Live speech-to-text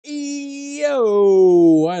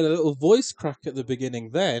Yo! I had a little voice crack at the beginning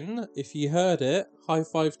then. If you heard it, high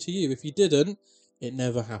five to you. If you didn't, it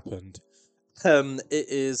never happened. It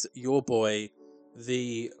is your boy,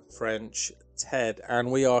 the French Ted, and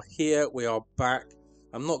we are here, we are back.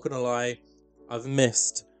 I'm not gonna lie, I've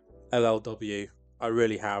missed LLW. I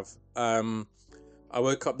really have. I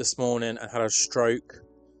woke up this morning and had a stroke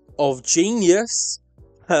of genius.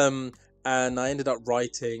 And I ended up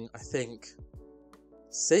writing, I think,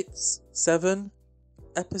 6, 7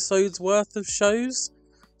 episodes worth of shows.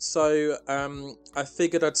 So I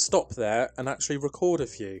figured I'd stop there and actually record a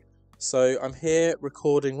few. So I'm here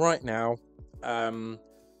recording right now.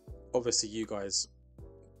 Obviously you guys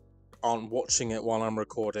aren't watching it while I'm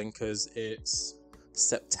recording because it's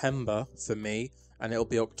September for me, and it'll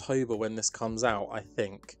be October when this comes out, I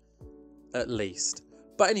think, at least.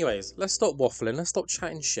 But anyways, let's stop waffling, let's stop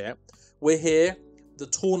chatting shit. We're here. The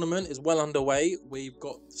tournament is well underway. We've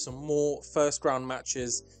got some more first round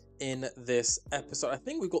matches in this episode. I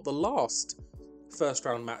think we've got the last first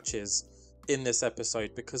round matches in this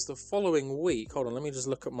episode because the following week, hold on, let me just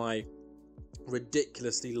look at my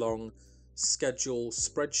ridiculously long schedule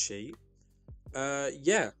spreadsheet.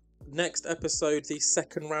 Next episode, the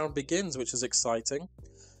second round begins, which is exciting.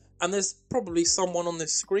 And there's probably someone on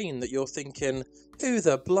this screen that you're thinking, who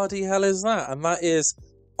the bloody hell is that? And that is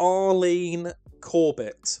Arlene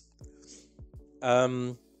Corbett.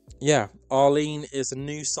 Arlene is a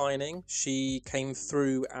new signing. She came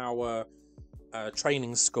through our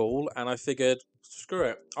training school, and I figured, screw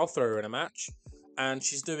it, I'll throw her in a match. And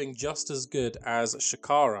she's doing just as good as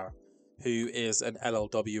Shakara, who is an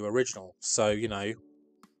LLW original. So, you know,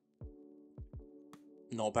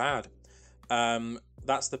 not bad.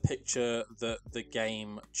 That's the picture that the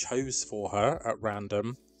game chose for her at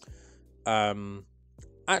random.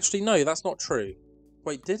 Actually, no, that's not true.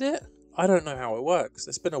 Wait, did it? I don't know how it works.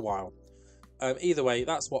 It's been a while. Either way,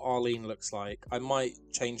 that's what Arlene looks like. I might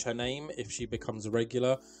change her name if she becomes a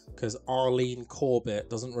regular, because Arlene Corbett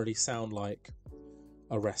doesn't really sound like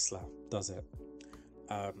a wrestler, does it?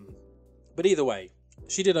 But either way,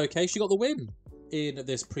 she did okay. She got the win in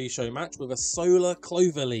this pre-show match with a solar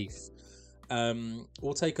cloverleaf.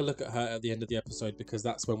 We'll take a look at her at the end of the episode because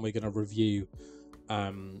that's when we're going to review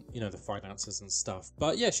the finances and stuff.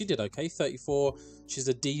 But yeah, she did okay. 34. She's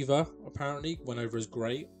a diva, apparently. Went over as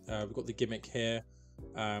great. We've got the gimmick here.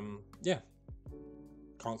 Can't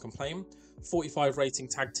complain. 45 rating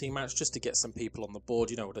tag team match just to get some people on the board.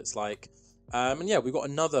 You know what it's like. We've got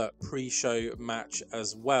another pre-show match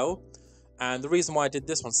as well. And the reason why I did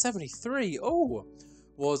this one, 73,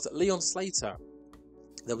 was Leon Slater.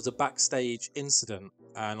 There was a backstage incident,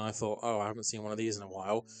 and I thought, I haven't seen one of these in a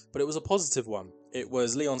while. But it was a positive one. It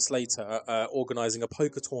was Leon Slater organising a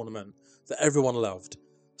poker tournament that everyone loved.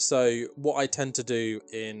 So what I tend to do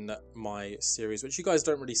in my series, which you guys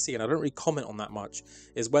don't really see, and I don't really comment on that much,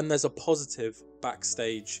 is when there's a positive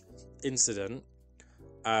backstage incident,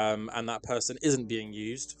 and that person isn't being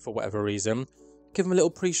used for whatever reason, give them a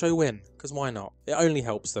little pre-show win, because why not? It only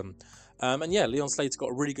helps them. Leon Slater got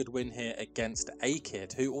a really good win here against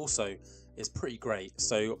A-Kid, who also is pretty great.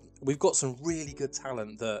 So we've got some really good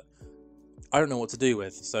talent that I don't know what to do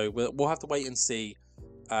with. So we'll have to wait and see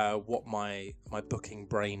what my booking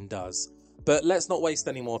brain does. But let's not waste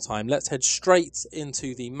any more time. Let's head straight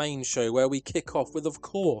into the main show where we kick off with, of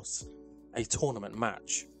course, a tournament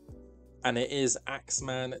match. And it is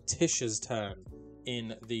Axeman Tisha's turn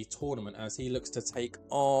in the tournament as he looks to take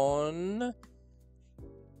on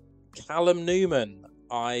Callum Newman,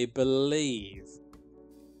 I believe.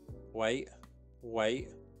 Wait.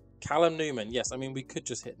 Callum Newman, yes, I mean, we could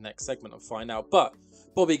just hit next segment and find out. But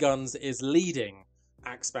Bobby Guns is leading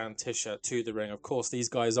Axeman Tisha to the ring. Of course, these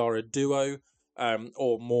guys are a duo,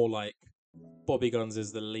 or more like Bobby Guns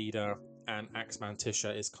is the leader and Axeman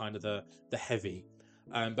Tisha is kind of the heavy.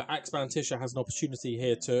 But Axeman Tisha has an opportunity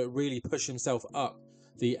here to really push himself up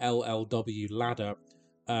the LLW ladder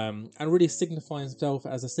and really signify himself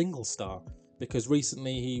as a single star, because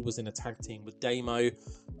recently he was in a tag team with Damo,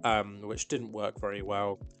 which didn't work very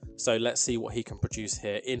well. So let's see what he can produce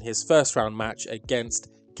here in his first round match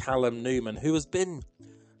against Callum Newman, who has been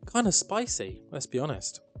kind of spicy, let's be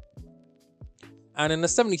honest. And in the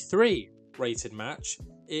 73 rated match,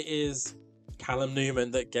 it is Callum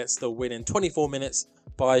Newman that gets the win in 24 minutes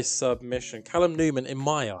by submission. Callum Newman, in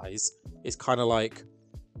my eyes, is kind of like,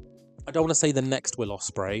 I don't want to say the next Will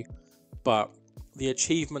Ospreay, but the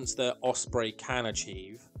achievements that Ospreay can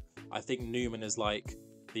achieve, I think Newman is like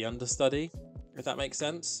the understudy, if that makes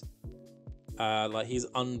sense. Like he's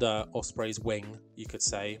under Ospreay's wing, you could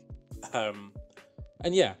say. But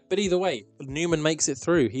either way, Newman makes it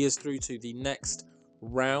through. He is through to the next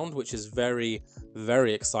round, which is very,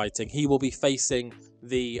 very exciting. He will be facing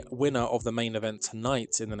the winner of the main event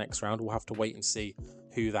tonight in the next round. We'll have to wait and see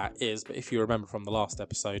who that is. But if you remember from the last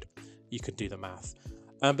episode, you can do the math.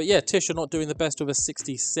 But yeah, Tisha not doing the best with a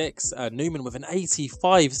 66. Newman with an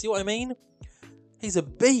 85. See what I mean? He's a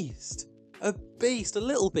beast. A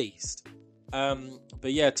little beast.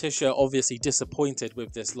 But yeah, Tisha obviously disappointed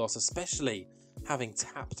with this loss, especially having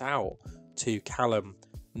tapped out to Callum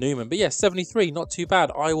Newman. But yeah, 73, not too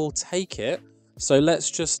bad. I will take it. So let's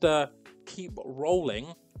just keep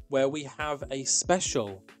rolling, where we have a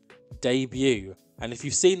special debut. And if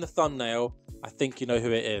you've seen the thumbnail, I think you know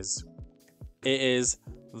who it is. It is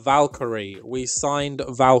Valkyrie. We signed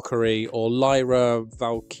Valkyrie, or Lyra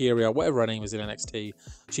Valkyria, whatever her name is in NXT.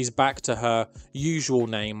 She's back to her usual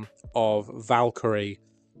name of Valkyrie,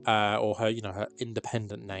 or her, her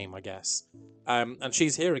independent name, I guess. And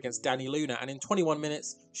she's here against Dani Luna, and in 21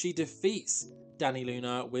 minutes, she defeats Dani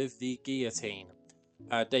Luna with the guillotine.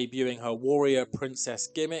 Debuting her warrior princess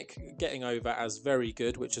gimmick, getting over as very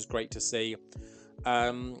good, which is great to see.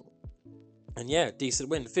 And yeah, decent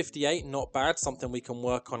win. 58, not bad. Something we can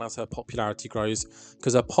work on as her popularity grows,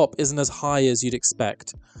 because her pop isn't as high as you'd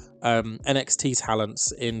expect. NXT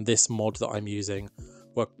talents in this mod that I'm using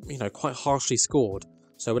were, quite harshly scored.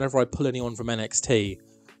 So whenever I pull anyone from NXT,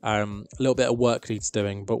 a little bit of work needs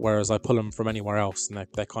doing, but whereas I pull them from anywhere else, and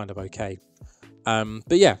they're kind of okay.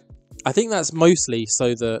 But yeah, I think that's mostly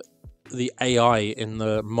so that the AI in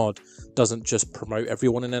the mod doesn't just promote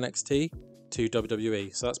everyone in NXT to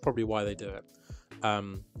WWE, so that's probably why they do it.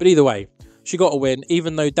 But either way, she got a win.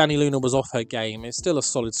 Even though Dani Luna was off her game, it's still a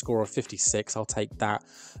solid score of 56. I'll take that.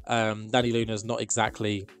 Dani Luna's not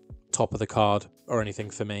exactly top of the card or anything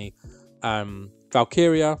for me.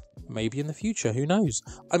 Valkyria, maybe in the future, who knows?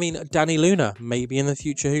 I mean, Dani Luna, maybe in the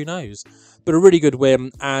future, who knows? But a really good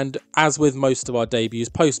win, and as with most of our debuts,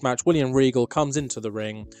 post-match, William Regal comes into the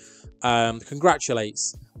ring,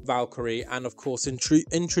 congratulates Valkyrie, and of course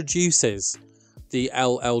introduces the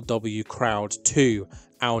LLW crowd to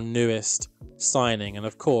our newest signing. And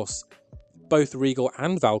of course, both Regal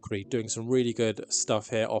and Valkyrie doing some really good stuff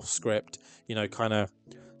here off script, kind of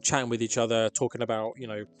chatting with each other, talking about,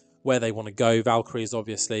 where they want to go. Valkyrie's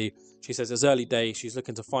obviously, she says it's early days, she's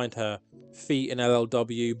looking to find her feet in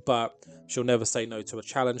LLW, but she'll never say no to a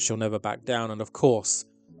challenge, she'll never back down, and of course,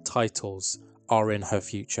 titles are in her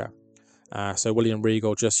future. So William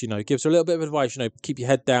Regal just, gives her a little bit of advice, keep your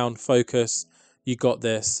head down, focus, you got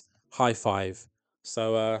this, high five.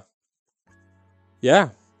 So, yeah,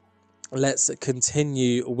 let's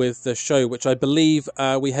continue with the show, which I believe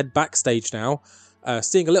we head backstage now,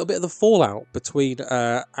 seeing a little bit of the fallout between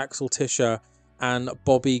Axel Tischer and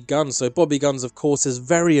Bobby Guns. So Bobby Guns, of course, is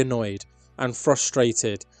very annoyed and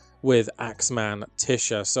frustrated with Axeman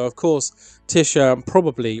Tischer. So, of course, Tischer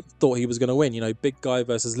probably thought he was going to win, big guy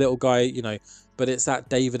versus little guy, but it's that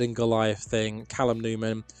David and Goliath thing. Callum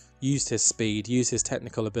Newman used his speed, used his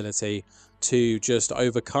technical ability to just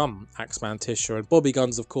overcome Axeman Tischer. And Bobby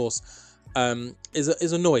Guns, of course,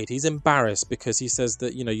 is annoyed. He's embarrassed because he says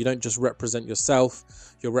that, you don't just represent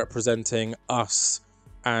yourself, you're representing us.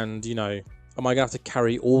 And, am I going to have to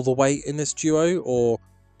carry all the weight in this duo, or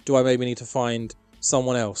do I maybe need to find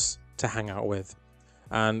someone else to hang out with?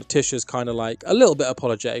 And Tischer's kind of like a little bit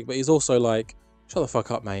apologetic, but he's also like, shut the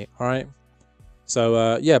fuck up, mate, all right?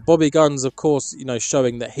 So, yeah, Bobby Guns, of course,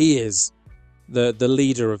 showing that he is the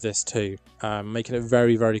leader of this too, making it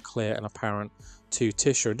very, very clear and apparent to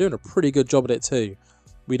Tischer, and doing a pretty good job at it too.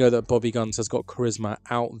 We know that Bobby Guns has got charisma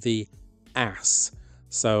out the ass.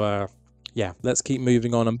 So, yeah, let's keep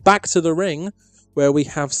moving on. And back to the ring, where we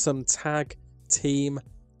have some tag team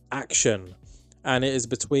action. And it is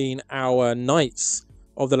between our Knights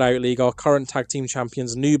of the Riot League, our current tag team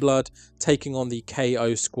champions, New Blood, taking on the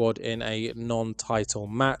KO squad in a non-title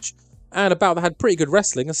match. And About that had pretty good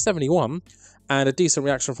wrestling, a 71. And a decent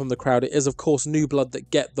reaction from the crowd. It is, of course, New Blood that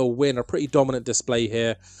get the win. A pretty dominant display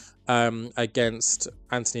here against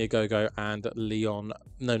Anthony Ogogo and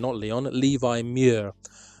Levi Muir.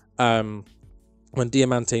 When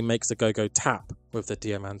Diamante makes a go-go tap with the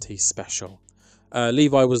Diamante special.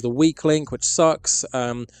 Levi was the weak link, which sucks.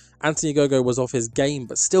 Anthony Ogogo was off his game,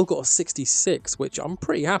 but still got a 66, which I'm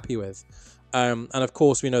pretty happy with. And of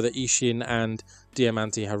course, we know that Ishin and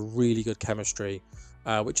Diamante have really good chemistry,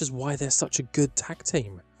 which is why they're such a good tag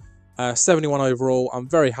team. 71 overall. I'm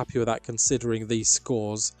very happy with that considering these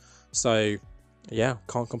scores. So, yeah,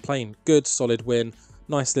 can't complain. Good, solid win.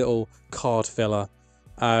 Nice little card filler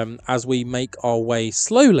as we make our way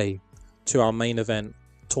slowly to our main event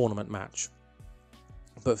tournament match.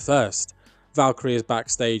 But first, Valkyrie is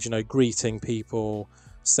backstage, greeting people,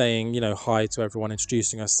 saying, you know, hi to everyone,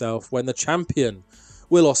 introducing herself, when the champion,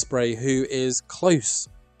 Will Ospreay, who is close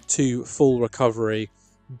to full recovery,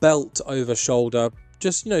 belt over shoulder,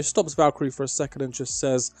 just, you know, stops Valkyrie for a second and just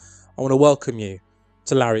says, I want to welcome you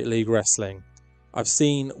to Lariat League Wrestling. I've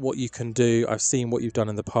seen what you can do. I've seen what you've done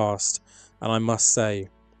in the past. And I must say,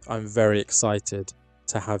 I'm very excited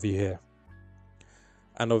to have you here.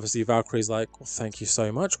 And obviously Valkyrie's like, well, thank you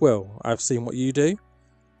so much, Will. I've seen what you do.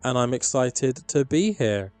 And I'm excited to be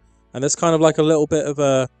here. And there's kind of like a little bit of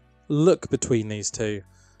a look between these two.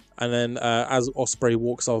 And then as Ospreay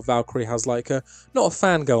walks off, Valkyrie has like a, not a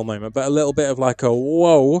fangirl moment, but a little bit of like a,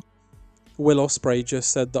 whoa, Will Ospreay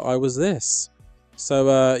just said that I was this.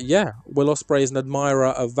 So yeah, Will Ospreay is an admirer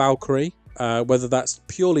of Valkyrie. Whether that's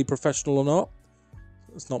purely professional or not,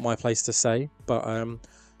 it's not my place to say. But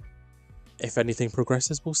if anything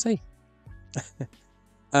progresses, we'll see.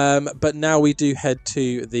 But now we do head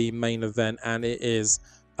to the main event, and it is,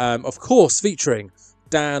 of course, featuring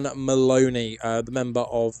Dan Maloney, the member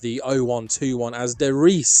of the 0121, as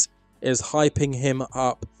Derice is hyping him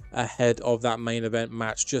up ahead of that main event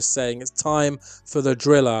match, just saying it's time for the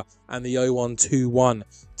Driller and the 0121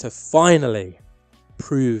 to finally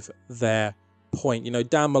prove their point. You know,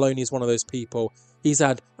 Dan Maloney is one of those people, he's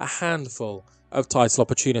had a handful of title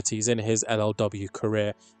opportunities in his LLW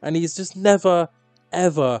career, and he's just never,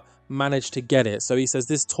 ever managed to get it. So he says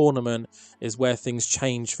this tournament is where things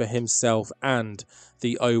change for himself and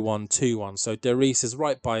the 0121. So Derice is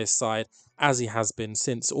right by his side, as he has been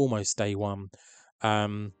since almost day one.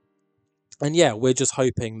 And yeah, we're just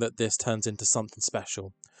hoping that this turns into something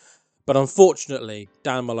special. But unfortunately,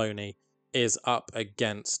 Dan Maloney is up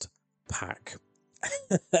against Pac.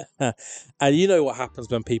 And you know what happens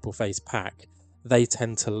when people face Pac? They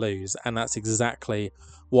tend to lose. And that's exactly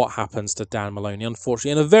what happens to Dan Maloney,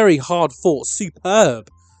 unfortunately. In a very hard-fought, superb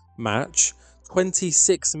match,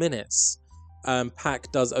 26 minutes,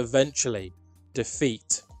 Pac does eventually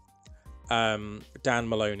defeat Dan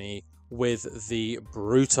Maloney with the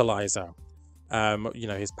Brutalizer. You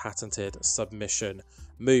know, his patented submission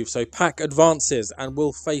move. So Pac advances and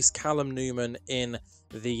will face Callum Newman in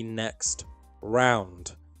the next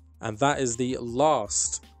round. And that is the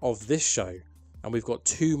last of this show. And we've got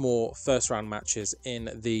 2 more first round matches in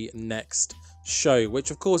the next show,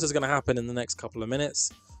 which of course is going to happen in the next couple of minutes.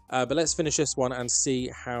 But let's finish this one and see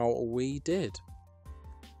how we did.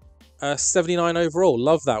 79 overall.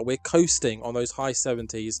 Love that. We're coasting on those high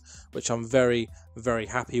 70s, which I'm very, very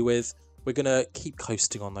happy with. We're going to keep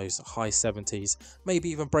coasting on those high 70s, maybe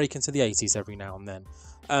even break into the 80s every now and then.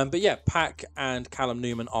 But yeah, Pac and Callum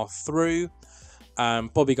Newman are through.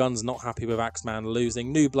 Bobby Gunn's not happy with Axeman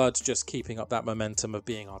losing. New Blood just keeping up that momentum of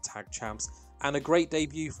being our tag champs. And a great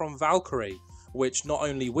debut from Valkyrie, which not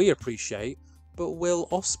only we appreciate, but Will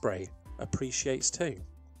Ospreay appreciates too.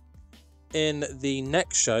 In the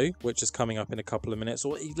next show, which is coming up in a couple of minutes,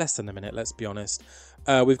 or less than a minute, let's be honest,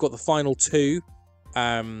 we've got the final 2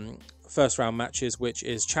 first round matches, which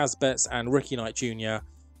is Chaz Betts and Ricky Knight Jr.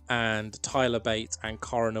 and Tyler Bate and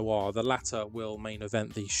Cara Noir. The latter will main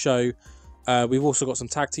event the show. We've also got some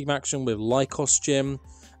tag team action with Lycos Jim,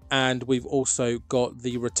 and we've also got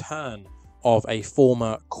the return of a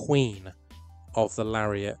former queen of the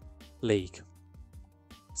Lariat League.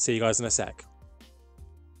 See you guys in a sec.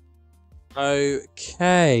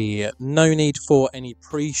 Okay, no need for any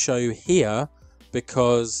pre-show here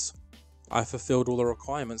because I fulfilled all the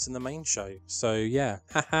requirements in the main show. So yeah,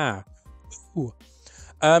 haha.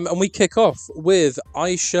 And we kick off with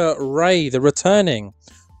Aisha Ray, the returning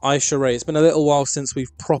Aisha Ray. It's been a little while since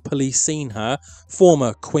we've properly seen her.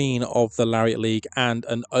 Former queen of the Lariat League and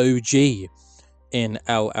an OG in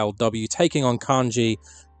LLW, taking on Kanji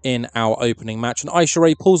in our opening match. And Aisha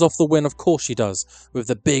Ray pulls off the win, of course she does, with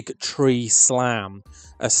the big tree slam.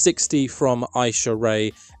 A 60 from Aisha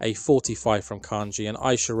Ray, a 45 from Kanji, and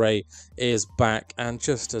Aisha Ray is back and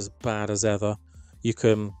just as bad as ever. You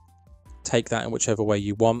can take that in whichever way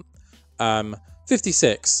you want.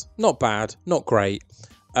 56, not bad, not great.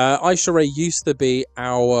 Aisha Ray used to be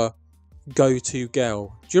our go-to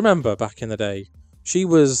girl. Do you remember back in the day? She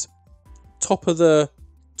was top of the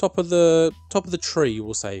tree,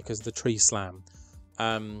 we'll say, because the tree slam.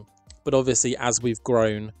 But obviously, as we've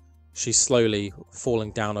grown, she's slowly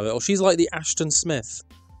falling down a little. She's like the Ashton Smith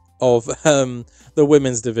of the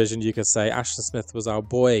women's division, you could say. Ashton Smith was our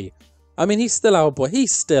boy. I mean, he's still our boy.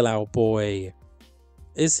 He's still our boy.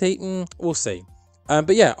 Is he? We'll see.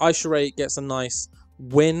 But yeah, Aisha Ray gets a nice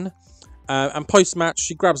win. And post-match,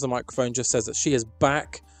 she grabs the microphone, just says that she is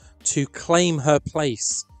back to claim her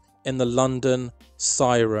place in the London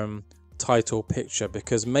Siren title picture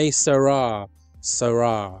because May Sarah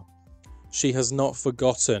She has not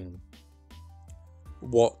forgotten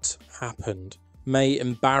what happened. May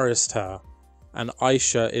embarrassed her, and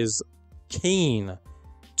Aisha is keen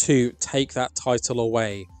to take that title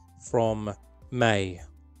away from May.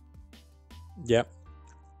 Yep,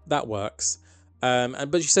 that works.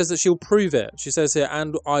 But she says that she'll prove it. She says here,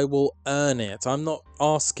 and I will earn it. I'm not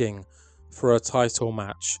asking for a title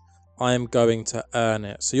match. I am going to earn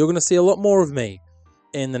it. So you're going to see a lot more of me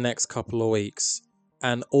in the next couple of weeks.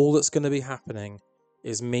 And all that's going to be happening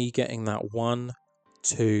is me getting that 1,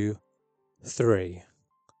 2, 3.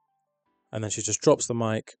 And then she just drops the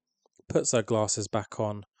mic, puts her glasses back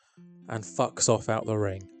on, and fucks off out the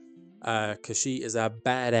ring. Because she is a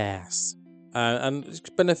badass. And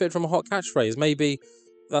benefit from a hot catchphrase. Maybe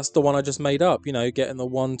that's the one I just made up. You know, getting the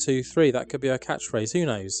 1, 2, 3. That could be her catchphrase. Who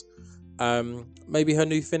knows? Maybe her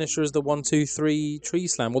new finisher is the 1, 2, 3 tree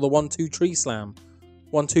slam, or the 1, 2 tree slam.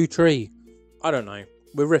 1, 2 tree. I don't know.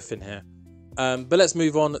 We're riffing here. But let's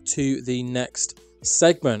move on to the next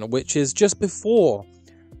segment, which is just before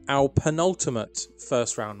our penultimate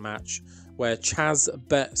first round match, where Chaz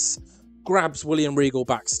Betts grabs William Regal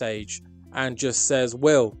backstage and just says,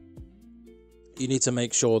 Will, you need to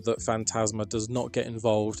make sure that Phantasma does not get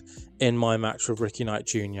involved in my match with Ricky Knight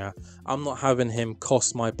Jr. I'm not having him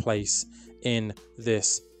cost my place in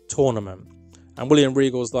this tournament. And William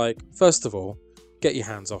Regal's like, first of all, get your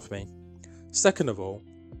hands off me. Second of all,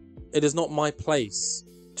 it is not my place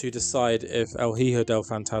to decide if El Hijo del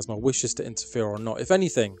Fantasma wishes to interfere or not. If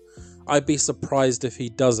anything, I'd be surprised if he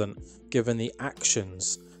doesn't, given the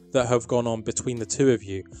actions that have gone on between the two of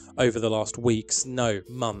you over the last weeks, no,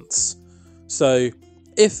 months. So,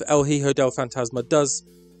 if El Hijo del Fantasma does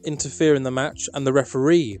interfere in the match and the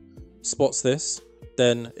referee spots this,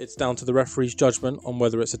 then it's down to the referee's judgment on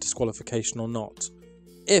whether it's a disqualification or not.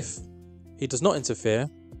 If he does not interfere,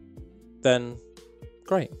 then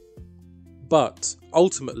great. But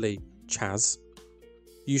ultimately, Chaz,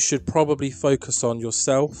 you should probably focus on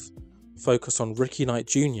yourself, focus on Ricky Knight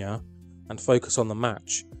Jr., and focus on the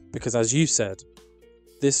match. Because as you said,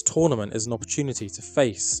 this tournament is an opportunity to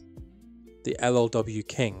face the LLW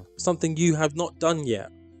King, something you have not done yet.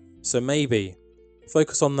 So maybe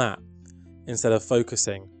focus on that instead of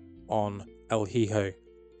focusing on El Hijo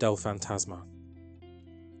del Fantasma.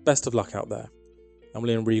 Best of luck out there. And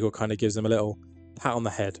William Regal kind of gives him a little pat on the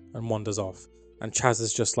head and wanders off. And Chaz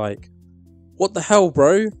is just like, what the hell,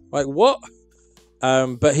 bro? Like, what?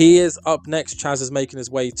 But he is up next. Chaz is making his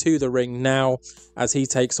way to the ring now as he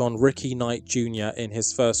takes on Ricky Knight Jr. in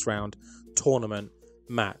his first round tournament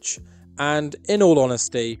match. And in all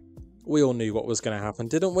honesty, we all knew what was going to happen,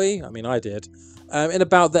 didn't we? I mean, I did. In a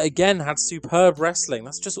bout that, again, had superb wrestling.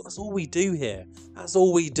 That's all we do here. That's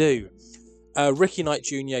all we do. Ricky Knight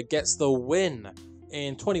Jr. gets the win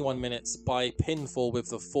in 21 minutes by pinfall with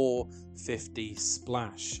the 450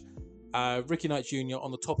 splash. Ricky Knight Jr.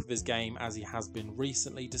 on the top of his game, as he has been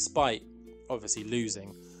recently, despite obviously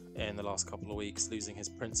losing in the last couple of weeks, losing his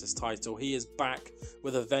Princess title. He is back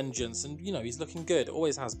with a vengeance, and, you know, he's looking good.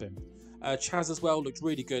 Always has been. Chaz as well looked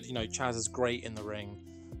really good. You know, Chaz is great in the ring,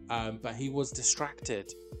 but he was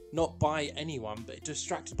distracted. Not by anyone, but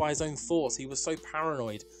distracted by his own thoughts. He was so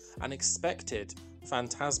paranoid and expected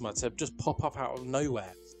Phantasma to just pop up out of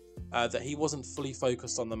nowhere that he wasn't fully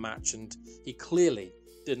focused on the match, and he clearly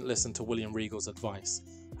didn't listen to William Regal's advice,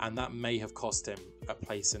 and that may have cost him a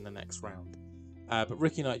place in the next round. But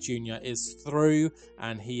Ricky Knight Jr. is through,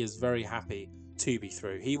 and he is very happy to be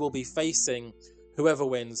through. He will be facing whoever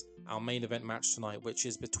wins our main event match tonight, which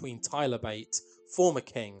is between Tyler Bate, former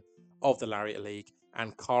king of the Lariat League,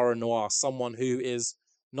 and Cara Noir, someone who is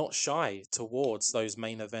not shy towards those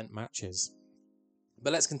main event matches.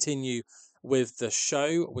 But let's continue with the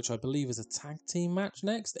show, which I believe is a tag team match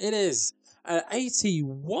next. It is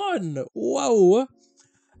 81. Whoa.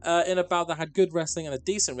 In a bout that had good wrestling and a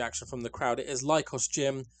decent reaction from the crowd, it is Lycos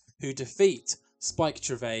Jim who defeat Spike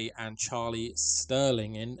Trivet and Charlie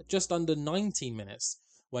Sterling in just under 19 minutes,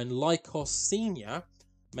 when Lycos Sr.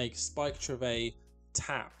 makes Spike Trivet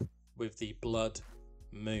tap with the Blood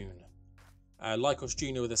Moon. Lycos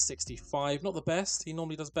Jr. with a 65, not the best, he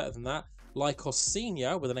normally does better than that. Lycos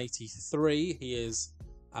Sr. with an 83, he is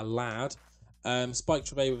a lad. Spike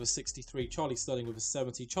Trivet with a 63, Charlie Sterling with a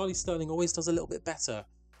 70. Charlie Sterling always does a little bit better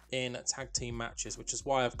in tag team matches, which is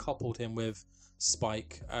why I've coupled him with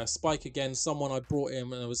Spike. Spike, again, someone I brought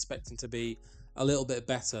in and I was expecting to be a little bit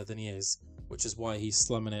better than he is, which is why he's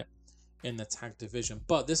slumming it in the tag division.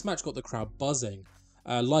 But this match got the crowd buzzing.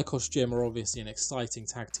 Lycos Jim are obviously an exciting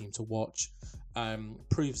tag team to watch.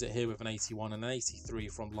 Proves it here with an 81 and an 83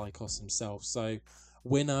 from Lycos himself. So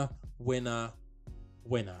winner, winner,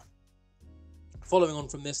 winner. Following on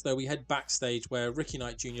from this, though, we head backstage where Ricky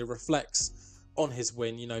Knight Jr. reflects on his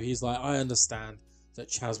win. You know, he's like, I understand that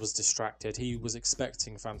Chaz was distracted. He was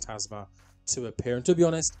expecting Phantasma to appear. And to be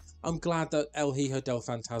honest, I'm glad that El Hijo del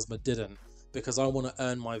Fantasma didn't, because I want to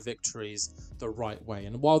earn my victories the right way.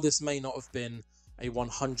 And while this may not have been a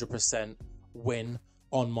 100% win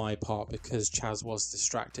on my part because Chaz was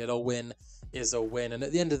distracted, a win is a win. And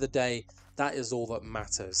at the end of the day, that is all that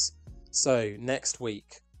matters. So next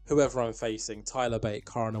week, whoever I'm facing, Tyler Bate,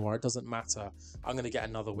 Cara Noir, it doesn't matter. I'm going to get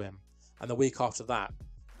another win. And the week after that,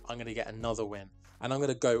 I'm going to get another win. And I'm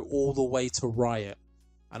going to go all the way to Riot.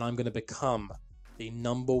 And I'm going to become the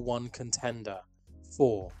 #1 contender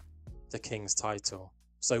for the King's title.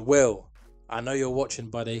 So Will, I know you're watching,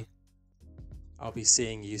 buddy. I'll be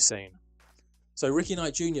seeing you soon. So Ricky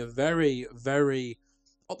Knight Jr. very, very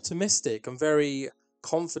optimistic and very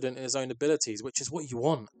confident in his own abilities, which is what you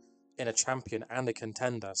want in a champion and a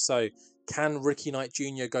contender. So can Ricky Knight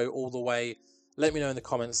Jr. go all the way? Let me know in the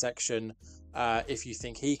comment section if you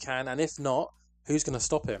think he can, and if not, who's going to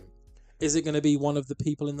stop him? Is it going to be one of the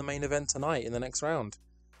people in the main event tonight in the next round?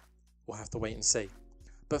 We'll have to wait and see.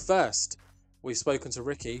 But first, we've spoken to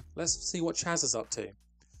Ricky. Let's see what Chaz is up to.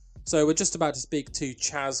 So we're just about to speak to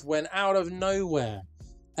Chaz when out of nowhere,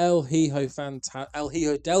 El Hijo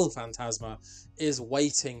del Fantasma is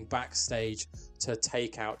waiting backstage to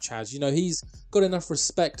take out Chaz. You know, he's got enough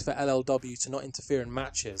respect for LLW to not interfere in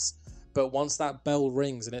matches. But once that bell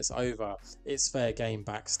rings and it's over, it's fair game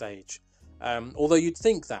backstage. Although you'd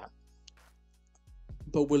think that.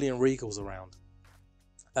 But William Regal's around.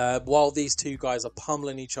 While these two guys are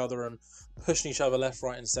pummeling each other and pushing each other left,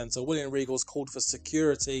 right and centre, William Regal's called for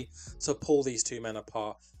security to pull these two men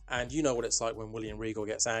apart. And you know what it's like when William Regal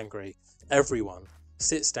gets angry. Everyone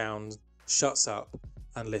sits down, shuts up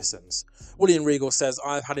and listens. William Regal says,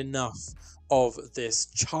 I've had enough of this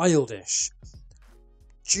childish,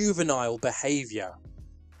 juvenile behaviour.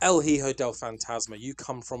 El Hijo del Fantasma, you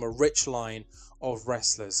come from a rich line of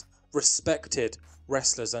wrestlers, respected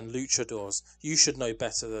wrestlers and luchadors. You should know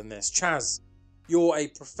better than this. Chaz, you're a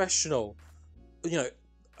professional, you know,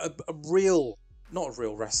 a real, not a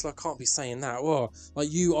real wrestler, I can't be saying that. Oh,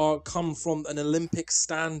 like you are come from an Olympic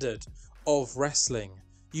standard of wrestling.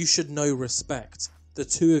 You should know respect. The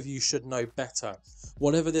two of you should know better.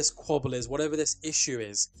 Whatever this quabble is, whatever this issue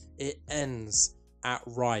is, it ends at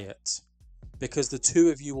Riot. Because the two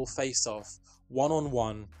of you will face off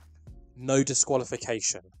one-on-one, no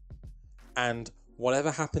disqualification. And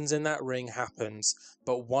whatever happens in that ring happens.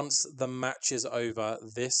 But once the match is over,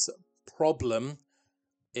 this problem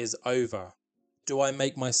is over. Do I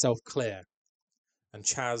make myself clear? And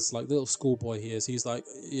Chaz, like the little schoolboy he is, he's like,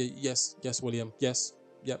 yes, William, yes,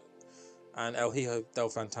 yep. And El Hijo del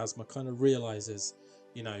Fantasma kind of realizes,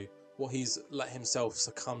 you know, what he's let himself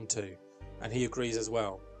succumb to. And he agrees as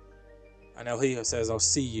well. And El Hijo says, I'll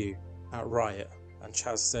see you at Riot. And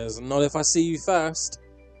Chaz says, not if I see you first.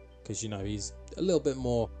 Because, you know, he's a little bit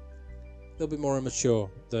more immature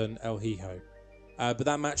than El Hijo. But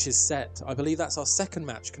that match is set. I believe that's our second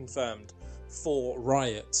match confirmed for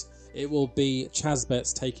Riot. It will be Chaz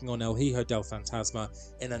Betts taking on El Hijo del Fantasma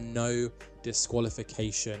in a no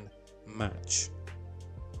disqualification match.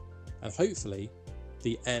 And hopefully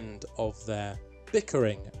the end of their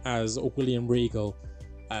bickering, as William Regal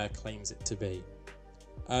claims it to be.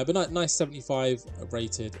 But nice 75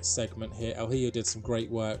 rated segment here. El Hijo did some great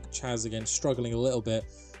work. Chaz again struggling a little bit,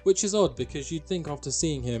 which is odd because you'd think after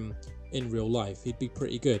seeing him in real life he'd be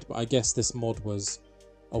pretty good, but I guess this mod was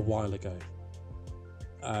a while ago.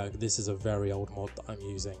 This is a very old mod that I'm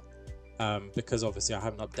using because obviously I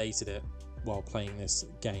haven't updated it while playing this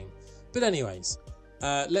game. But anyways,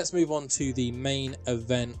 let's move on to the main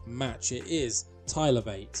event match. It is Tyler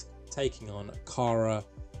Bate taking on Cara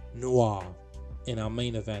Noir in our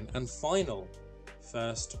main event and final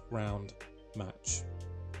first round match.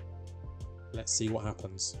 Let's see what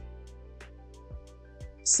happens.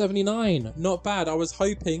 79, not bad. I was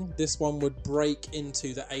hoping this one would break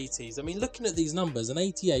into the 80s. I mean, looking at these numbers, an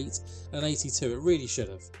 88 and an 82, it really should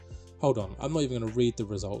have. Hold on, I'm not even going to read the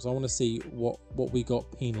results. I want to see what we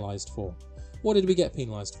got penalised for. What did we get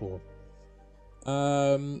penalised for?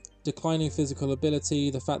 Declining physical ability,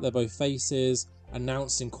 the fact they're both faces,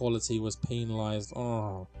 announcing quality was penalised.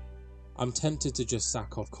 Oh, I'm tempted to just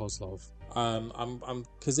sack off Kozlov.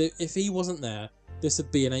 Because if he wasn't there, this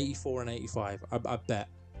would be an 84 and 85, I bet.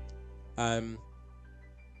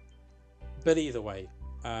 But either way,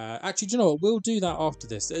 actually, do you know what? We'll do that after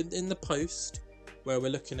this. In the post, where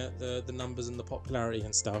we're looking at the numbers and the popularity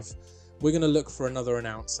and stuff, we're going to look for another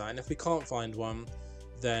announcer. And if we can't find one,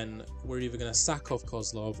 then we're either going to sack off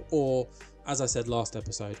Kozlov or As I said last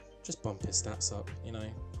episode, just bump his stats up, you know.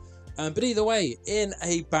 But either way, in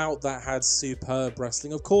a bout that had superb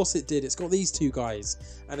wrestling, of course it did. It's got these two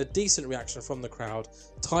guys and a decent reaction from the crowd.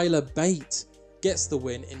 Tyler Bate gets the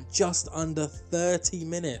win in just under 30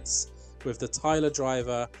 minutes with the Tyler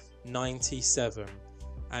Driver 97.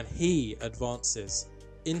 And he advances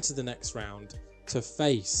into the next round to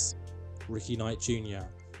face Ricky Knight Jr.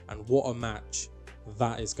 And what a match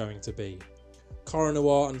that is going to be. Cara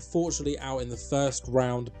Noir unfortunately out in the first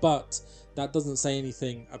round, but that doesn't say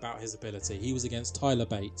anything about his ability. He was against Tyler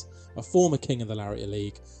Bate, a former king of the Lariat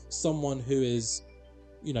League, someone who is,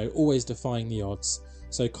 you know, always defying the odds.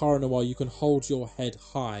 So Cara Noir, you can hold your head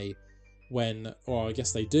high when, well, I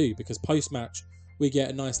guess they do, because post-match we get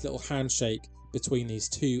a nice little handshake between these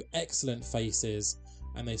two excellent faces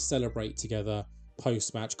and they celebrate together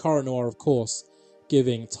post-match. Cara Noir, of course,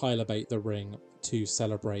 giving Tyler Bate the ring to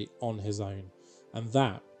celebrate on his own. And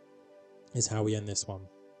that is how we end this one.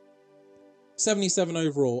 77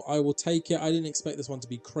 overall, I will take it. I didn't expect this one to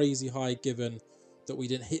be crazy high given that we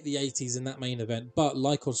didn't hit the 80s in that main event, but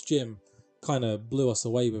Lycos Jim kind of blew us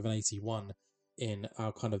away with an 81 in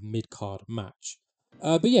our kind of mid-card match.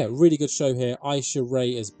 But yeah, really good show here. Aisha Ray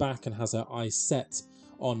is back and has her eyes set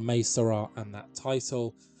on May Sarah and that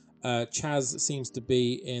title. Chaz seems to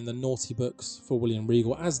be in the naughty books for William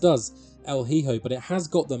Regal, as does El Hijo, but it has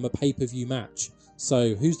got them a pay-per-view match.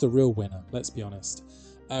 So who's the real winner? Let's be honest.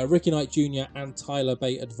 Ricky Knight Jr. and Tyler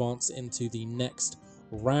Bate advance into the next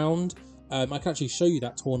round. I can actually show you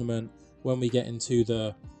that tournament when we get into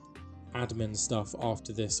the admin stuff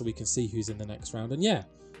after this, so we can see who's in the next round. And yeah,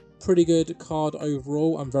 pretty good card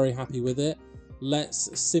overall. I'm very happy with it.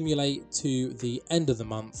 Let's simulate to the end of the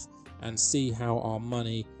month and see how our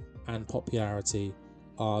money and popularity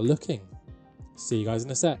are looking. See you guys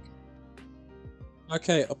in a sec.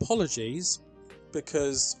 Okay, apologies,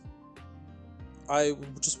 because I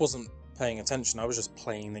just wasn't paying attention. I was just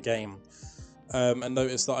playing the game and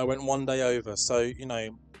noticed that I went one day over. So, you know,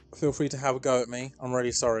 feel free to have a go at me. I'm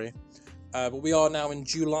really sorry. But we are now in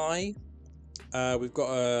July. We've got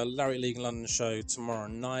a Lariat League London show tomorrow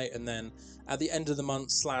night. And then at the end of the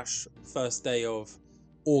month / first day of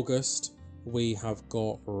August, we have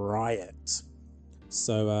got Riot.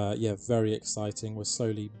 So, yeah, very exciting. We're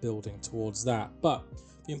slowly building towards that. But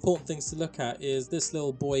the important things to look at is this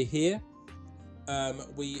little boy here.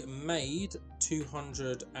 We made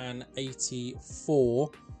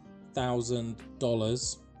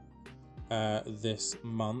 $284,000 this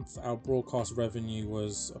month. Our broadcast revenue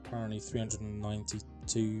was apparently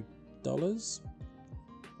 $392.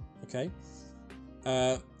 Okay.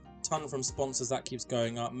 Ton from sponsors, that keeps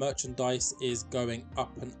going up. Merchandise is going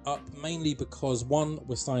up and up, mainly because one,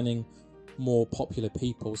 we're signing more popular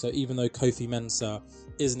people. So even though Kofi Mensah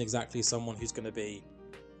isn't exactly someone who's going to be,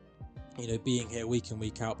 you know, being here week in,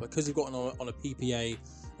 week out, because we've got him on a PPA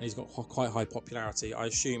and he's got quite high popularity, I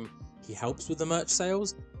assume he helps with the merch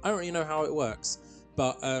sales. I don't really know how it works,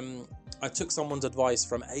 but I took someone's advice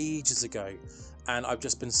from ages ago, and I've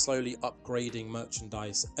just been slowly upgrading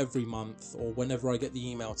merchandise every month, or whenever I get the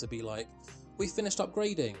email to be like, we finished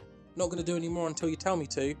upgrading, not going to do any more until you tell me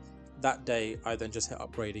to. That day I then just hit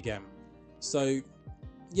upgrade again. So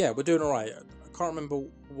yeah, we're doing all right. I can't remember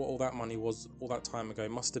what all that money was all that time ago. It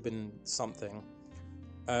must have been something.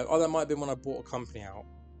 Oh, that might have been when I bought a company out,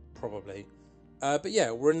 probably. But yeah,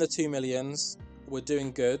 we're in the 2 millions. We're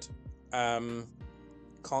doing good. Can't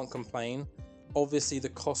complain. Obviously, the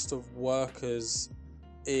cost of workers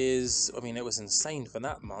is, I mean, it was insane for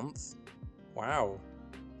that month. Wow.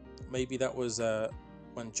 Maybe that was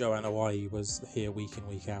when Joanna Hawaii was here week in,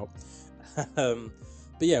 week out.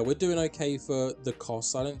 But yeah, we're doing okay for the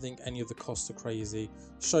costs. I don't think any of the costs are crazy.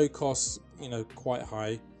 Show costs, you know, quite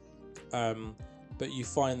high. But you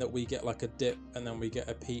find that we get like a dip and then we get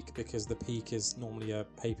a peak, because the peak is normally a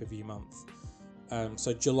pay-per-view month.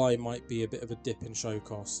 So July might be a bit of a dip in show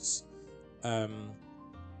costs.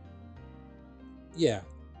 Yeah,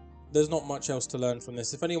 there's not much else to learn from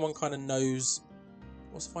this. If anyone kind of knows,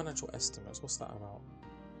 what's financial estimates? What's that about?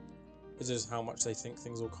 Is it just how much they think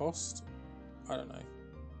things will cost? I don't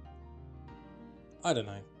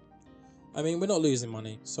know. I mean, we're not losing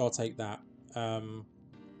money, so I'll take that.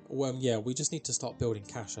 Well, yeah, we just need to start building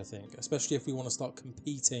cash, I think, especially if we want to start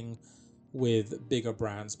competing with bigger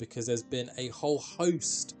brands, because there's been a whole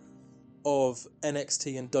host of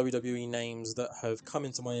NXT and WWE names that have come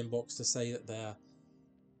into my inbox to say that their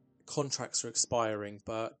contracts are expiring,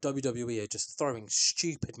 but WWE are just throwing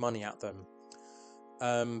stupid money at them.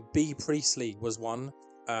 B. Priestley was one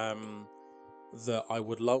that I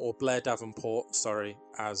would love, or Blair Davenport, sorry,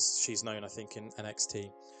 as she's known, I think, in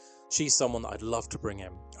NXT. she's someone that I'd love to bring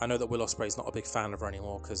in. I know that Will Ospreay's not a big fan of her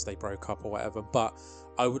anymore because they broke up or whatever, but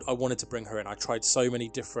I wanted to bring her in. I tried so many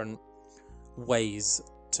different ways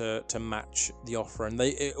to match the offer, and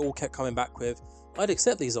it all kept coming back with, I'd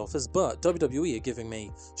accept these offers, but WWE are giving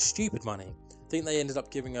me stupid money. I think they ended up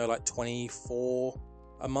giving her like 24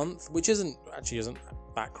 a month, which isn't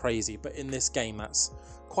that crazy, but in this game that's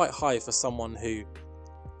quite high for someone who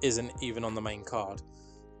isn't even on the main card.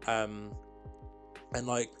 And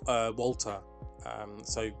like Gunther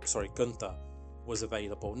was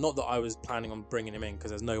available. Not that I was planning on bringing him in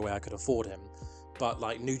because there's no way I could afford him, but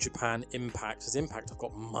like New Japan, Impact, as Impact have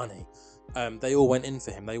got money, they all went in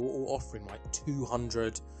for him. They were all offering like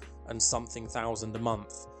 200 and something thousand a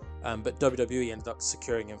month, but WWE ended up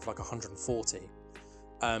securing him for like 140.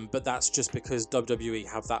 But that's just because WWE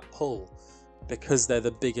have that pull, because they're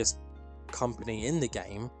the biggest company in the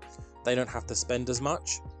game. They don't have to spend as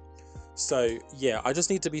much. So yeah, I just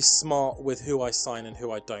need to be smart with who I sign and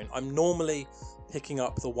who I don't. I'm normally picking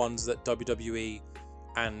up the ones that WWE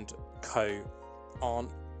and co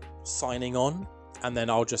aren't signing on, and then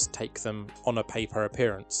I'll just take them on a pay-per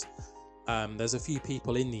appearance. There's a few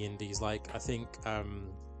people in the indies, like I think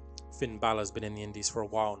Finn Balor's been in the indies for a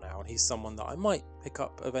while now, and he's someone that I might pick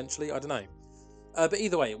up eventually. I don't know. But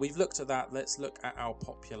either way, we've looked at that. Let's look at our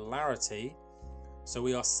popularity. So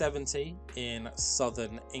we are 70 in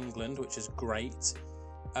southern England, which is great.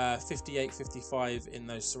 58, 55 in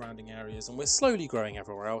those surrounding areas, and we're slowly growing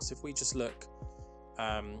everywhere else. If we just look,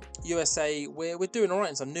 USA, we're doing all right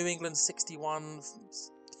in some. New England 61.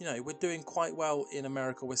 You know, we're doing quite well in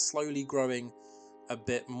America. We're slowly growing a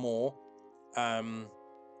bit more. I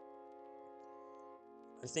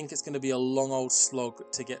think it's going to be a long old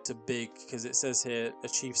slog to get to big, because it says here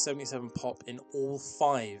achieve 77 pop in all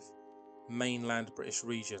 5 mainland British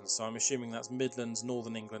regions. So I'm assuming that's Midlands,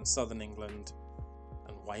 Northern England, Southern England,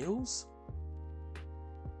 and Wales.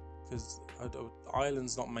 Because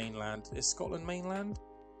Ireland's not mainland. Is Scotland mainland?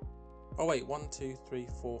 Oh wait, 1, 2, 3,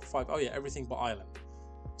 4, 5. Oh yeah, everything but Ireland.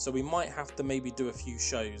 So we might have to maybe do a few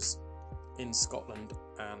shows in Scotland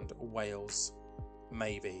and Wales,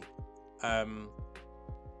 maybe.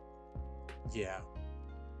 Yeah.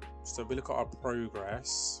 So we look at our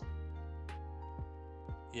progress.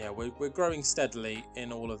 Yeah, we're growing steadily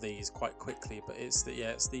in all of these quite quickly, but it's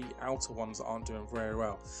the outer ones that aren't doing very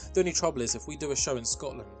well. The only trouble is if we do a show in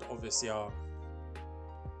Scotland, obviously our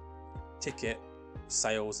ticket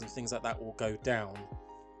sales and things like that will go down.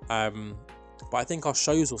 But I think our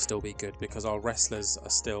shows will still be good because our wrestlers are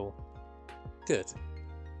still good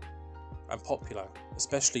and popular,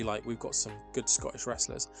 especially like we've got some good Scottish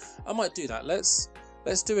wrestlers. I might do that. Let's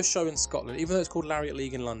do a show in Scotland, even though it's called Lariat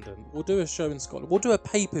League in London. We'll do a show in Scotland. We'll do a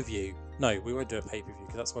pay-per-view. No, we won't do a pay-per-view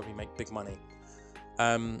because that's where we make big money.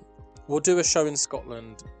 We'll do a show in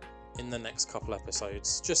Scotland in the next couple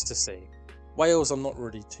episodes just to see. Wales I'm not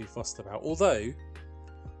really too fussed about, although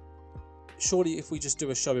surely if we just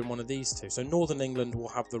do a show in one of these two, so Northern England will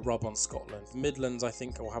have the rub on Scotland, Midlands I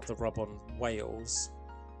think will have the rub on Wales.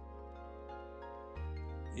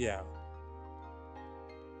 Yeah,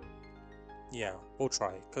 we'll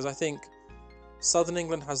try, because I think Southern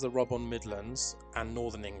England has the rub on Midlands and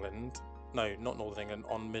Northern England. No, not Northern England,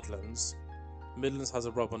 on Midlands. Midlands has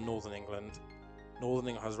a rub on Northern England. Northern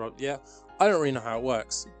England has a rub. Yeah, I don't really know how it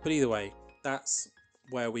works, but either way, that's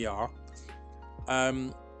where we are.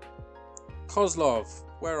 Kozlov,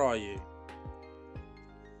 where are you?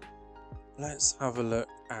 Let's have a look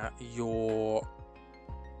at your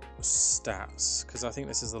stats, because I think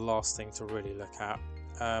this is the last thing to really look at.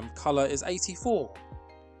 Colour is 84.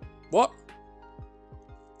 What?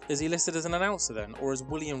 Is he listed as an announcer then? Or is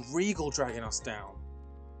William Regal dragging us down?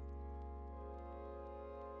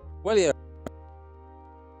 William.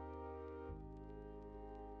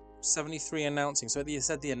 73 announcing. So you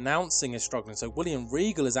said the announcing is struggling. So William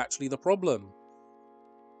Regal is actually the problem.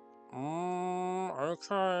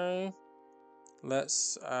 Okay.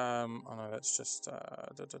 Let's, let's just,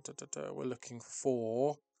 we're looking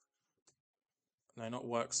for... No, not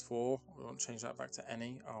works for. We won't change that back to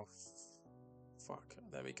any. Oh, fuck.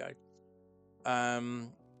 There we go.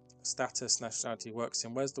 Status, nationality, works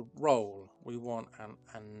in. Where's the role? We want an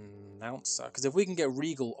announcer. Because if we can get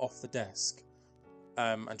Regal off the desk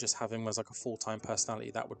and just have him as like a full-time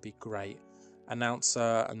personality, that would be great.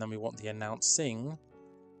 Announcer, and then we want the announcing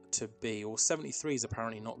to be... Well, 73 is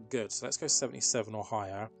apparently not good. So let's go 77 or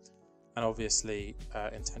higher. And obviously,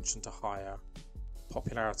 intention to hire.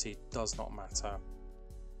 Popularity does not matter.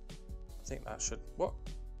 I think that should... What?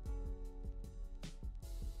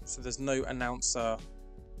 So there's no announcer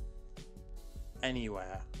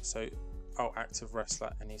anywhere. So, oh, active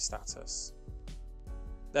wrestler, any status.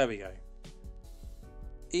 There we go.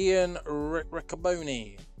 Ian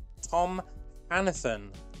Riccoboni. Tom Hannafin.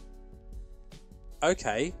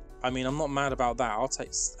 Okay. I mean, I'm not mad about that. I'll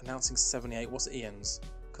take announcing 78. What's Ian's?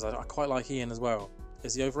 Because I quite like Ian as well.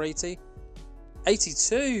 Is he over 80?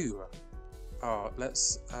 82! Oh,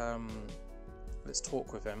 let's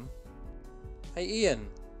talk with him. Hey Ian,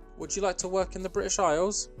 would you like to work in the British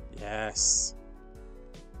Isles? Yes.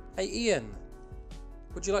 Hey Ian,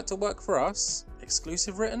 would you like to work for us?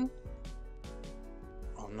 Exclusive written?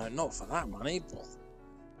 Oh no, not for that money.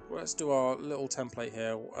 Let's do our little template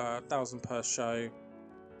here. 1,000 per show.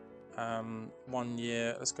 1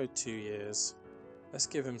 year. Let's go 2 years. Let's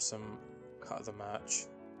give him some cut of the merch.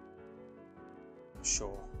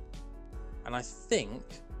 Sure. And I think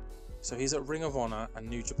so. He's at Ring of Honor and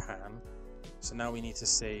New Japan. So now we need to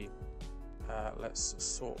see. Let's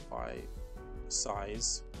sort by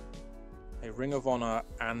size. Hey, Ring of Honor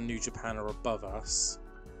and New Japan are above us.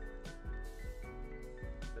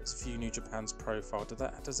 Let's view New Japan's profile.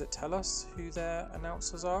 Does it tell us who their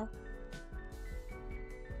announcers are?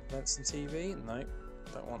 Events and TV? No,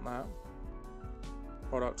 don't want that.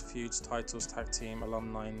 Product, feuds, titles, tag team,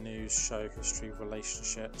 alumni, news, show, history,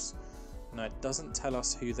 relationships. No, it doesn't tell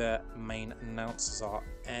us who their main announcers are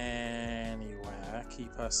anywhere. Key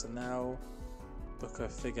personnel, booker,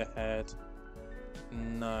 figurehead.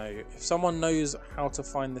 No. If someone knows how to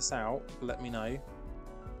find this out, let me know.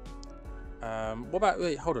 What about,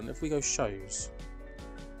 wait, hold on, if we go shows,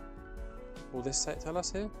 will this tell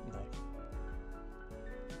us here? No.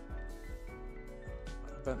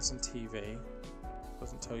 Events and TV.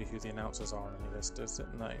 Doesn't tell you who the announcers are on any of this, does it?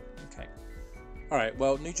 No. Okay. Alright,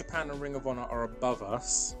 well, New Japan and Ring of Honor are above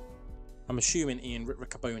us. I'm assuming Ian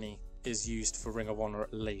Riccoboni is used for Ring of Honor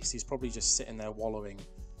at least. He's probably just sitting there wallowing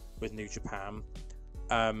with New Japan.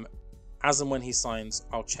 As and when he signs,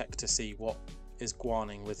 I'll check to see what is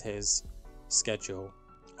guaning with his schedule.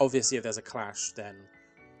 Obviously, if there's a clash, then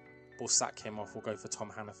we'll sack him off. We'll go for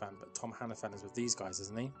Tom Hannafin. But Tom Hannafin is with these guys,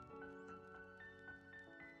 isn't he?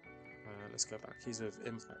 Let's go back. He's with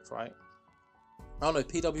Impact, right? Oh no,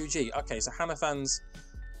 PWG. Okay, so Hannafin's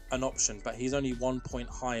an option, but he's only 1 point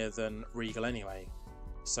higher than Regal anyway,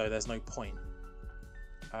 so there's no point.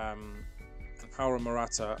 And Haru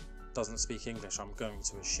Murata doesn't speak English, I'm going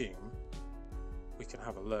to assume. We can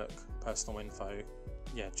have a look. Personal info.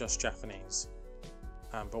 Yeah, just Japanese.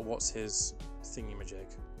 But what's his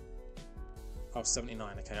thingy-majig? Oh,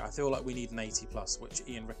 79. Okay, I feel like we need an 80 plus, which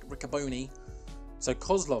Ian Riccoboni. So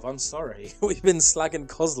Kozlov, I'm sorry. We've been slagging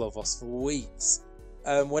Kozlov off for weeks.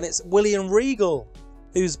 When it's William Regal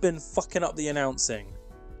who's been fucking up the announcing.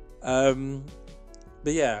 But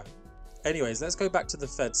yeah. Anyways, let's go back to the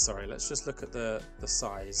Fed. Sorry, let's just look at the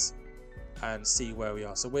size and see where we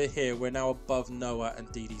are. So we're here. We're now above Noah and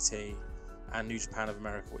DDT and New Japan of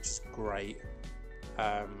America, which is great.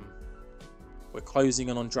 We're closing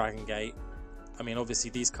in on Dragon Gate. I mean, obviously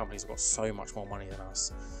these companies have got so much more money than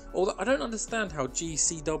us. Although I don't understand how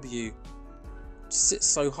GCW sits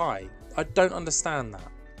so high. I don't understand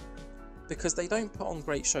that. Because they don't put on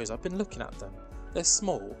great shows. I've been looking at them. They're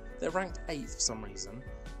small. They're ranked 8th for some reason.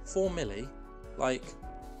 4 milli. Like,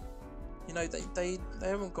 you know, they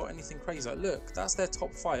haven't got anything crazy. Like, look, that's their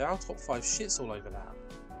top 5. Our top 5 shits all over that.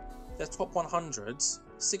 Their top 100s.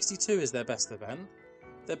 62 is their best event.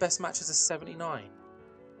 Their best matches are 79.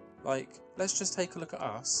 Like, let's just take a look at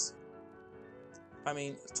us. I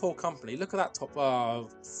mean, tall company. Look at that top. Oh,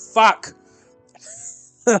 fuck!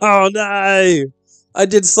 Oh, no! I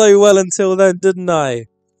did so well until then, didn't I?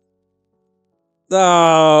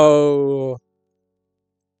 Oh!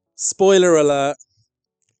 Spoiler alert.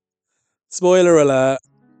 Spoiler alert.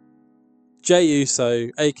 Jey Uso,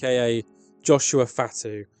 a.k.a. Joshua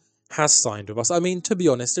Fatu, has signed with us. I mean, to be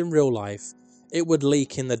honest, in real life, it would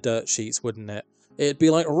leak in the dirt sheets, wouldn't it? It'd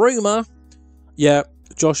be like, rumour! Yeah,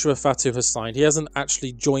 Joshua Fatu has signed. He hasn't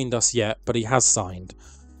actually joined us yet, but he has signed.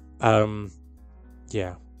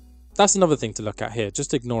 Yeah. That's another thing to look at here,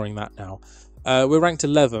 just ignoring that now. We're ranked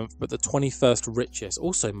 11th, but the 21st richest.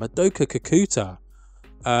 Also, Madoka Kakuta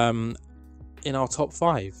in our top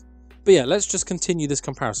 5. But yeah, let's just continue this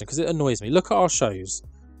comparison, because it annoys me. Look at our shows.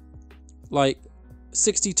 Like,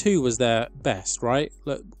 62 was their best, right?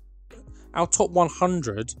 Look, our top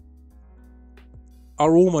 100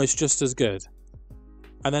 are almost just as good.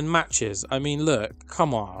 And then matches. I mean, look,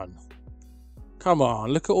 come on. Come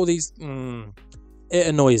on, look at all these. It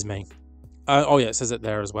annoys me. Oh yeah, it says it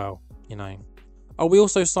there as well, you know. Oh, we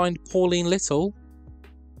also signed Pauline Little.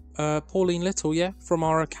 Pauline Little, yeah, from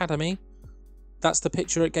our academy. That's the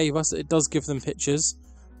picture it gave us. It does give them pictures.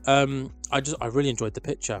 I really enjoyed the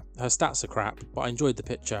picture. Her stats are crap, but I enjoyed the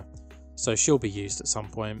picture. so she'll be used at some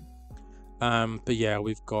point. But yeah,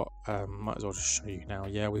 we've got, might as well just show you now.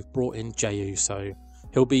 Yeah, we've brought in Ju, so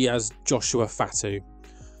he'll be as Joshua Fatu.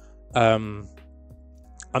 I'm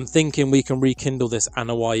thinking we can rekindle this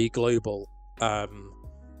Anawai Global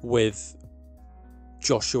with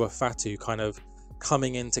Joshua Fatu kind of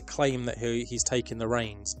coming in to claim that he's taking the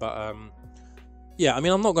reins. But yeah, I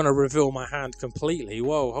mean, I'm not going to reveal my hand completely.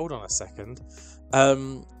 Whoa, hold on a second.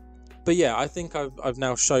 But yeah, I think I've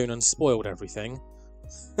now shown and spoiled everything.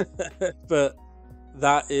 But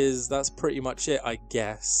that's pretty much it, I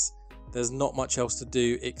guess. There's not much else to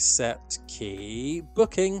do except keep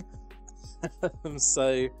booking.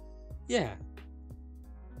 So yeah,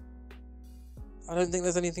 I don't think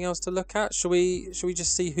there's anything else to look at. Shall we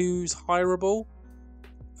just see who's hireable?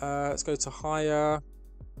 Let's go to hire.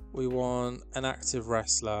 We want an active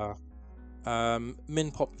wrestler.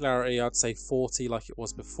 Min popularity, I'd say 40 like it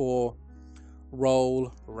was before.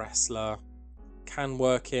 Role, wrestler. Can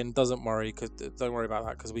work in, don't worry about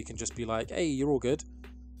that, because we can just be like, hey, you're all good.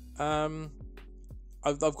 I've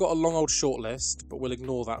got a long old short list, but we'll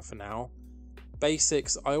ignore that for now.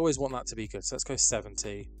 Basics, I always want that to be good, so let's go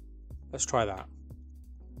 70. Let's try that.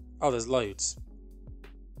 Oh, there's loads.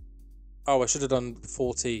 Oh, I should have done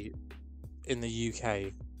 40 in the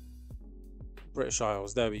UK. British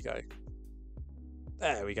Isles, there we go.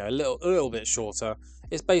 There we go, a little bit shorter.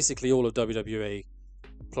 It's basically all of WWE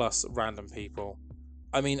plus random people.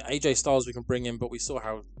 I mean, AJ Styles we can bring in, but we saw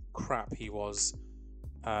how crap he was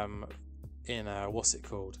in what's it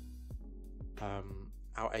called?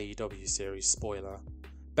 Our AEW series, spoiler.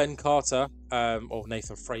 Ben Carter, or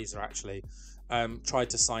Nathan Fraser actually, tried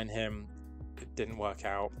to sign him. It didn't work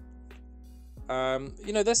out.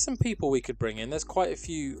 There's some people we could bring in. There's quite a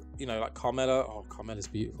few, like Carmella. Oh, Carmella's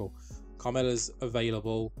beautiful. Carmella's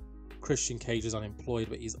available. Christian Cage is unemployed,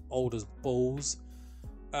 but he's old as balls.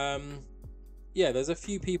 Yeah, there's a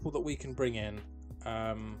few people that we can bring in.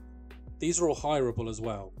 These are all hireable as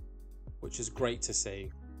well, which is great to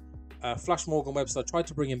see. Flash Morgan Webster, I tried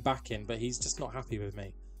to bring him back in, but he's just not happy with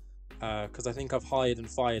me. Because I think I've hired and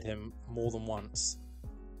fired him more than once.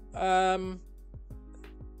 I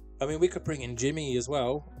mean, we could bring in Jimmy as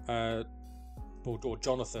well. Or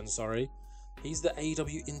Jonathan, sorry. He's the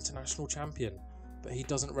AEW International Champion, but he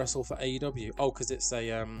doesn't wrestle for AEW. Oh, because it's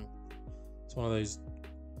it's one of those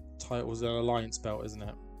titles, an alliance belt, isn't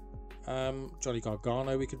it? Johnny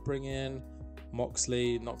Gargano we could bring in.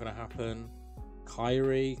 Moxley, not going to happen.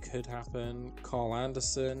 Kyrie could happen. Carl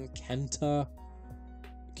Anderson, Kenta.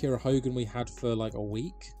 Kira Hogan we had for like a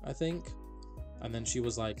week, I think. And then she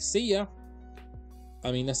was like, see ya.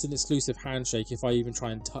 I mean, that's an exclusive handshake. If I even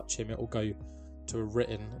try and touch him, it will go to a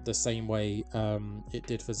written the same way it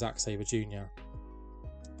did for Zack Sabre Jr.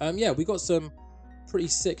 Yeah, we got some pretty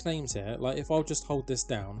sick names here. Like, if I'll just hold this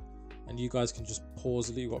down and you guys can just pause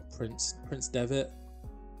it. You've got Prince Devitt,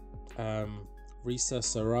 Risa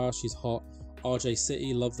Sarah, she's hot. RJ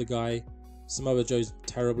City, love the guy. Samoa Joe's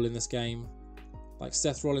terrible in this game. Like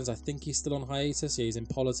Seth Rollins, I think he's still on hiatus. Yeah, he's in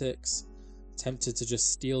politics. Tempted to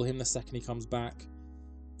just steal him the second he comes back.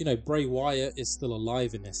 Bray Wyatt is still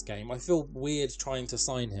alive in this game. I feel weird trying to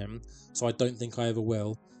sign him, so I don't think I ever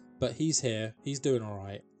will. But he's here. He's doing all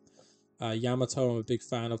right. Yamato, I'm a big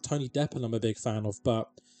fan of. Tony Deppen, I'm a big fan of, but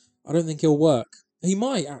I don't think he'll work. He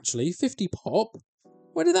might, actually. 50 pop?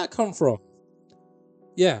 Where did that come from?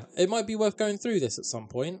 Yeah, it might be worth going through this at some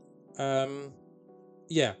point.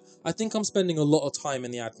 Yeah, I think I'm spending a lot of time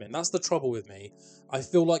in the admin. That's the trouble with me. I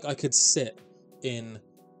feel like I could sit in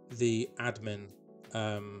the admin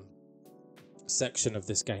section of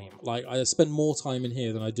this game. Like, I spend more time in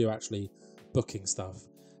here than I do actually booking stuff.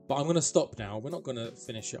 But I'm going to stop now. We're not going to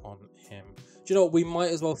finish it on him. Do you know what? We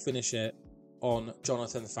might as well finish it on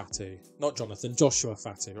Jonathan Fatu. Not Jonathan, Joshua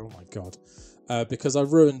Fatu. Oh my God. Because I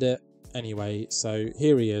ruined it anyway. So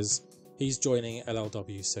here he is. He's joining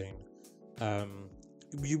LLW soon.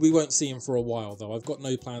 We won't see him for a while, though. I've got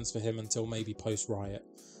no plans for him until maybe post-Riot.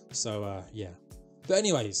 So, yeah. But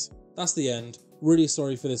anyways, that's the end. Really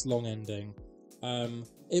sorry for this long ending.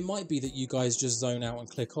 It might be that you guys just zone out and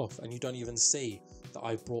click off and you don't even see that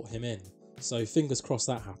I brought him in. So fingers crossed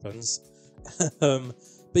that happens.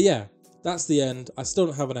 But yeah, that's the end. I still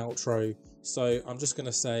don't have an outro. So I'm just going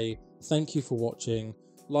to say thank you for watching.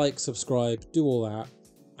 Like, subscribe, do all that.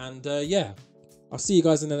 And yeah, I'll see you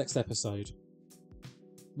guys in the next episode.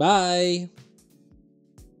 Bye!